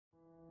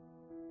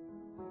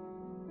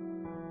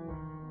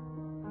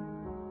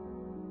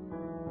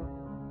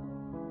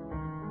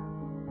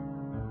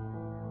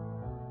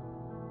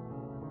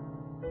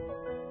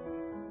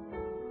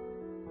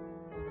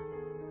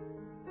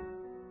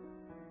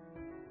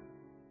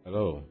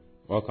Hello,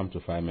 welcome to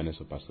 5 Minutes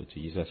with Pastor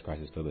T. Jesus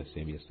Christ is still the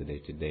same yesterday,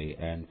 today,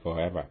 and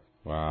forever.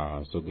 Wow,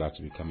 I'm so glad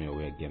to be coming your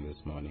way again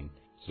this morning.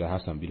 So I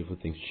have some beautiful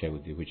things to share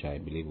with you, which I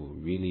believe will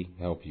really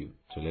help you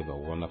to live a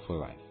wonderful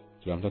life.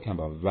 So I'm talking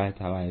about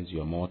vitalize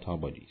your mortal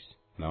bodies.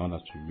 And I want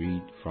us to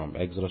read from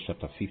Exodus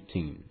chapter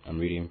 15. I'm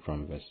reading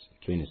from verse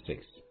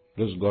 26.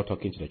 This is God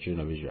talking to the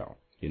children of Israel.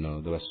 You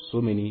know, there were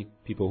so many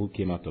people who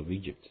came out of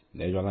Egypt.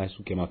 The Israelites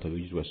who came out of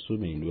Egypt were so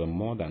many. There were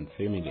more than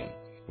 3 million.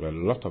 There were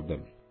a lot of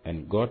them.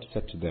 And God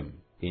said to them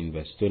in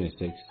verse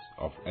 26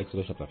 of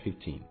Exodus chapter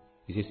 15,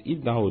 He says,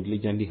 If thou wilt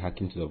diligently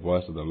hearken to the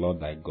voice of the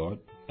Lord thy God,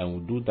 and will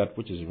do that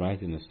which is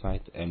right in His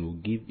sight, and will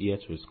give ear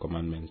to His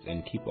commandments,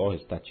 and keep all His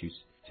statutes,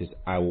 He says,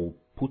 I will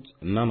put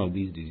none of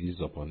these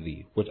diseases upon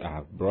thee, which I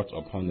have brought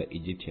upon the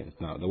Egyptians.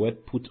 Now, the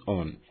word put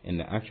on in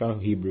the actual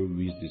Hebrew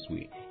reads this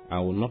way, I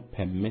will not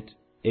permit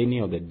any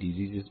of the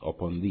diseases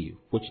upon thee,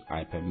 which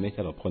I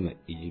permitted upon the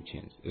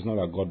Egyptians. It's not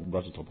that God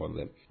brought it upon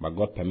them, but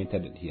God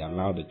permitted it. He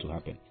allowed it to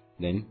happen.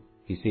 Then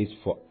he says,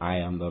 For I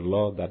am the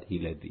Lord that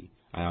healeth thee.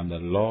 I am the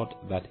Lord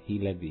that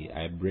healeth thee.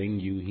 I bring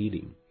you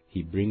healing.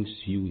 He brings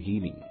you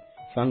healing.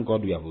 Thank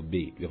God we have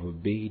obeyed. We have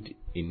obeyed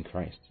in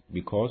Christ.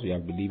 Because we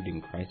have believed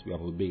in Christ, we have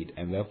obeyed.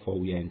 And therefore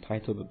we are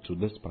entitled to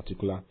this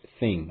particular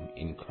thing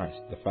in Christ.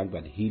 The fact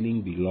that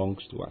healing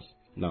belongs to us.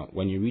 Now,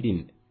 when you read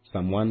in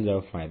Psalm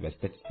 105 verse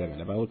 37,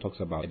 the Bible talks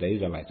about the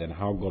Israelites and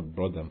how God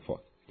brought them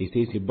forth. He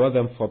says He brought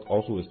them forth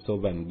also with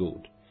silver and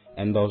gold.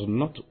 And there was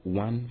not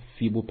one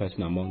feeble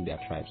person among their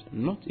tribes.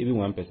 Not even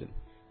one person.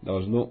 There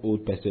was no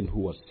old person who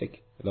was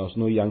sick. There was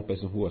no young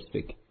person who was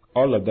sick.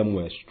 All of them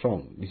were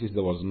strong. This is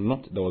there was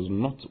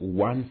not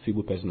one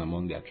feeble person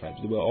among their tribes.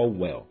 They were all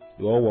well.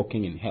 They were all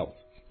walking in health.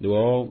 They were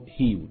all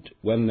healed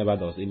whenever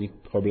there was any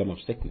problem of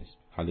sickness.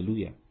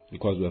 Hallelujah.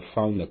 Because we were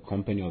found in the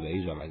company of the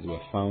Israelites. They were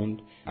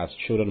found as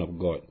children of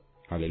God.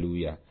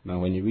 Hallelujah. Now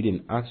when you read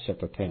in Acts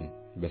chapter 10,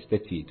 verse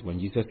 38, when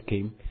Jesus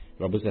came,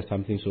 the Bible says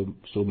something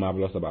so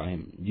marvelous about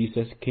Him.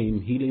 Jesus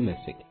came healing the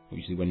sick.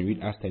 You see, when you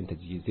read Acts 10:30,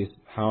 it says,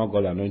 How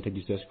God anointed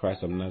Jesus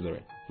Christ of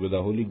Nazareth with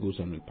the Holy Ghost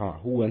and with power,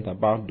 who went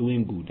about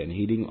doing good and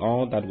healing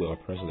all that were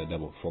oppressed of the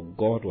devil, for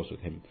God was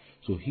with Him.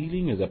 So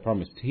healing is a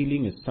promise.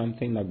 Healing is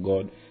something that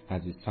God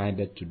has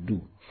decided to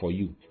do for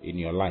you in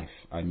your life.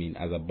 I mean,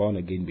 as a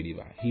born-again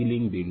believer,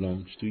 healing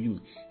belongs to you.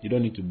 You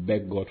don't need to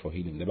beg God for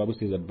healing. The Bible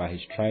says that by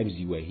His stripes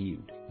you were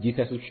healed.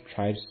 Jesus'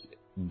 stripes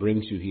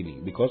brings you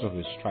healing. Because of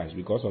His stripes,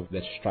 because of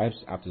the stripes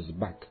at His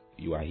back,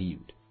 you are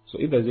healed. So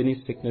if there's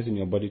any sickness in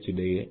your body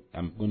today,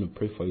 I'm going to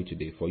pray for you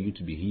today for you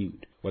to be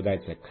healed. Whether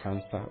it's a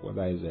cancer,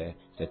 whether it's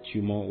a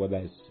tumor, whether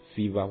it's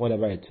fever,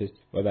 whatever it is,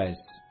 whether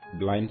it's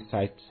blind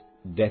sight,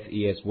 deaf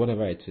ears,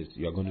 whatever it is,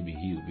 you are going to be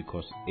healed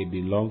because it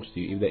belongs to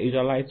you. If the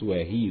Israelites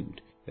were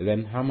healed,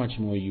 then how much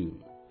more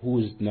you, who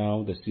is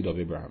now the seed of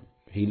Abraham?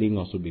 Healing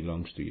also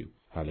belongs to you.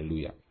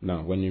 Hallelujah.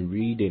 Now, when you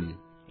read in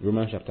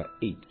Romans chapter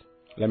 8,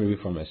 let me read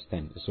from verse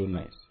 10. It's so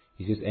nice.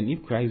 He says, And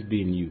if Christ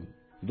be in you,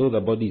 though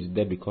the body is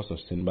dead because of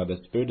sin, but the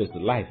spirit is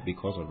life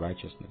because of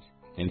righteousness.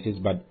 And he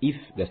says, But if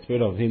the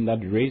spirit of Him that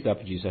raised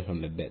up Jesus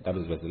from the dead, that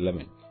is verse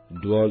 11,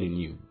 dwell in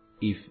you.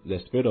 If the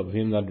spirit of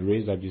Him that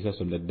raised up Jesus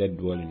from the dead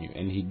dwell in you,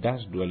 and He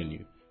does dwell in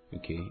you.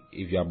 Okay,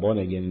 if you are born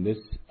again, this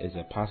is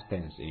a past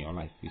tense in your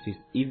life. He says,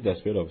 if the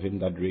spirit of Him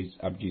that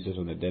raised up Jesus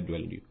from the dead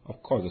dwell in you,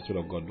 of course the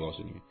spirit of God dwells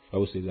in you. The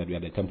Bible says that we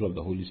are the temple of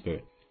the Holy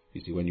Spirit.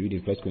 You see, when you read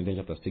in 1 Corinthians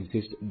chapter 6, it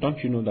says,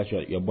 Don't you know that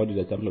your body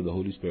is the temple of the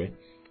Holy Spirit,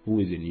 who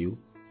is in you,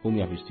 whom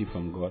you have received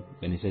from God?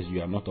 Then he says,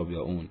 You are not of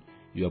your own.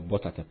 You are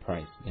bought at a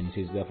price. Then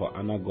he says, Therefore,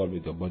 honor God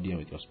with your body and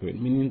with your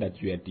spirit. Meaning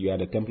that you are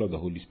the temple of the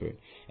Holy Spirit.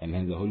 And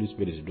hence the Holy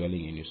Spirit is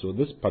dwelling in you. So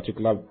this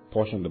particular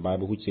portion of the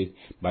Bible which says,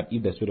 But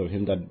if the spirit of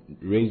Him that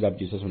raised up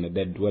Jesus from the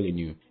dead dwell in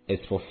you, is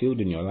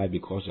fulfilled in your life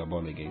because you are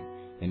born again.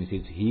 And he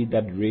says, He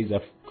that raised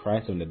up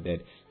Christ from the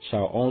dead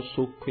shall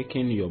also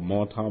quicken your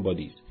mortal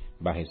bodies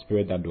by His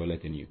Spirit that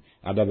dwelleth in you.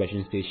 Other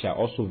versions say, shall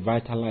also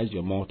vitalize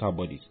your mortal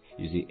bodies.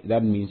 You see,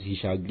 that means He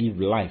shall give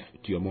life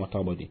to your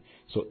mortal body.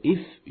 So if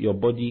your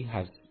body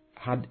has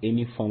had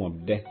any form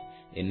of death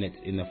in it,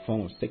 in the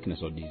form of sickness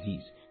or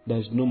disease,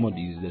 there's no more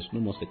disease, there's no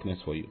more sickness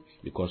for you.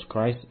 Because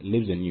Christ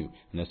lives in you,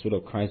 and the Spirit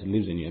of Christ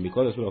lives in you. And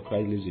because the Spirit of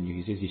Christ lives in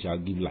you, He says He shall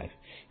give life.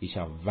 He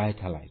shall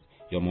vitalize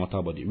your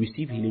mortal body.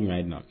 Receive healing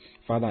right now.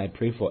 Father, I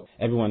pray for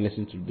everyone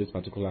listening to this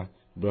particular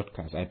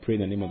broadcast. I pray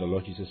in the name of the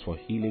Lord Jesus for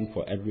healing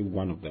for every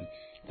one of them.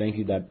 Thank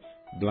you that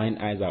blind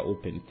eyes are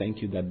open.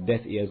 Thank you that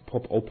deaf ears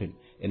pop open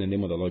in the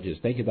name of the Lord Jesus.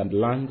 Thank you that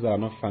lungs that are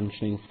not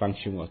function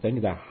well. Thank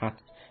you that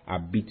hearts are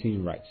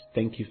beating right.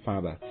 Thank you,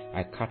 Father.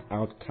 I cut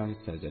out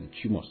cancers and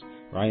tumors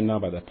right now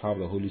by the power of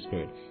the Holy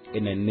Spirit,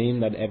 in a name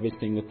that every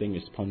single thing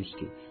responds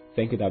to.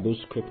 Thank you that those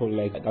crippled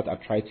legs, that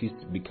arthritis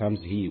becomes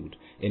healed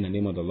in the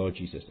name of the Lord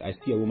Jesus. I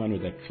see a woman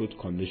with a throat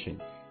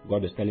condition.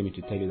 God is telling me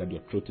to tell you that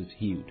your throat is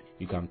healed.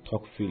 You can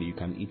talk freely. You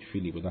can eat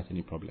freely without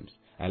any problems.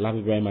 I love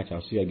you very much.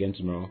 I'll see you again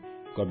tomorrow.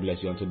 God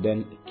bless you. Until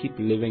then, keep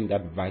living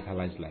that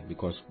vitalized life,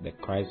 because the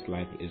Christ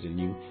life is in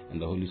you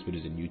and the Holy Spirit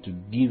is in you to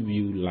give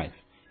you life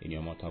in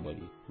your mortal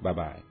body.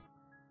 Bye-bye.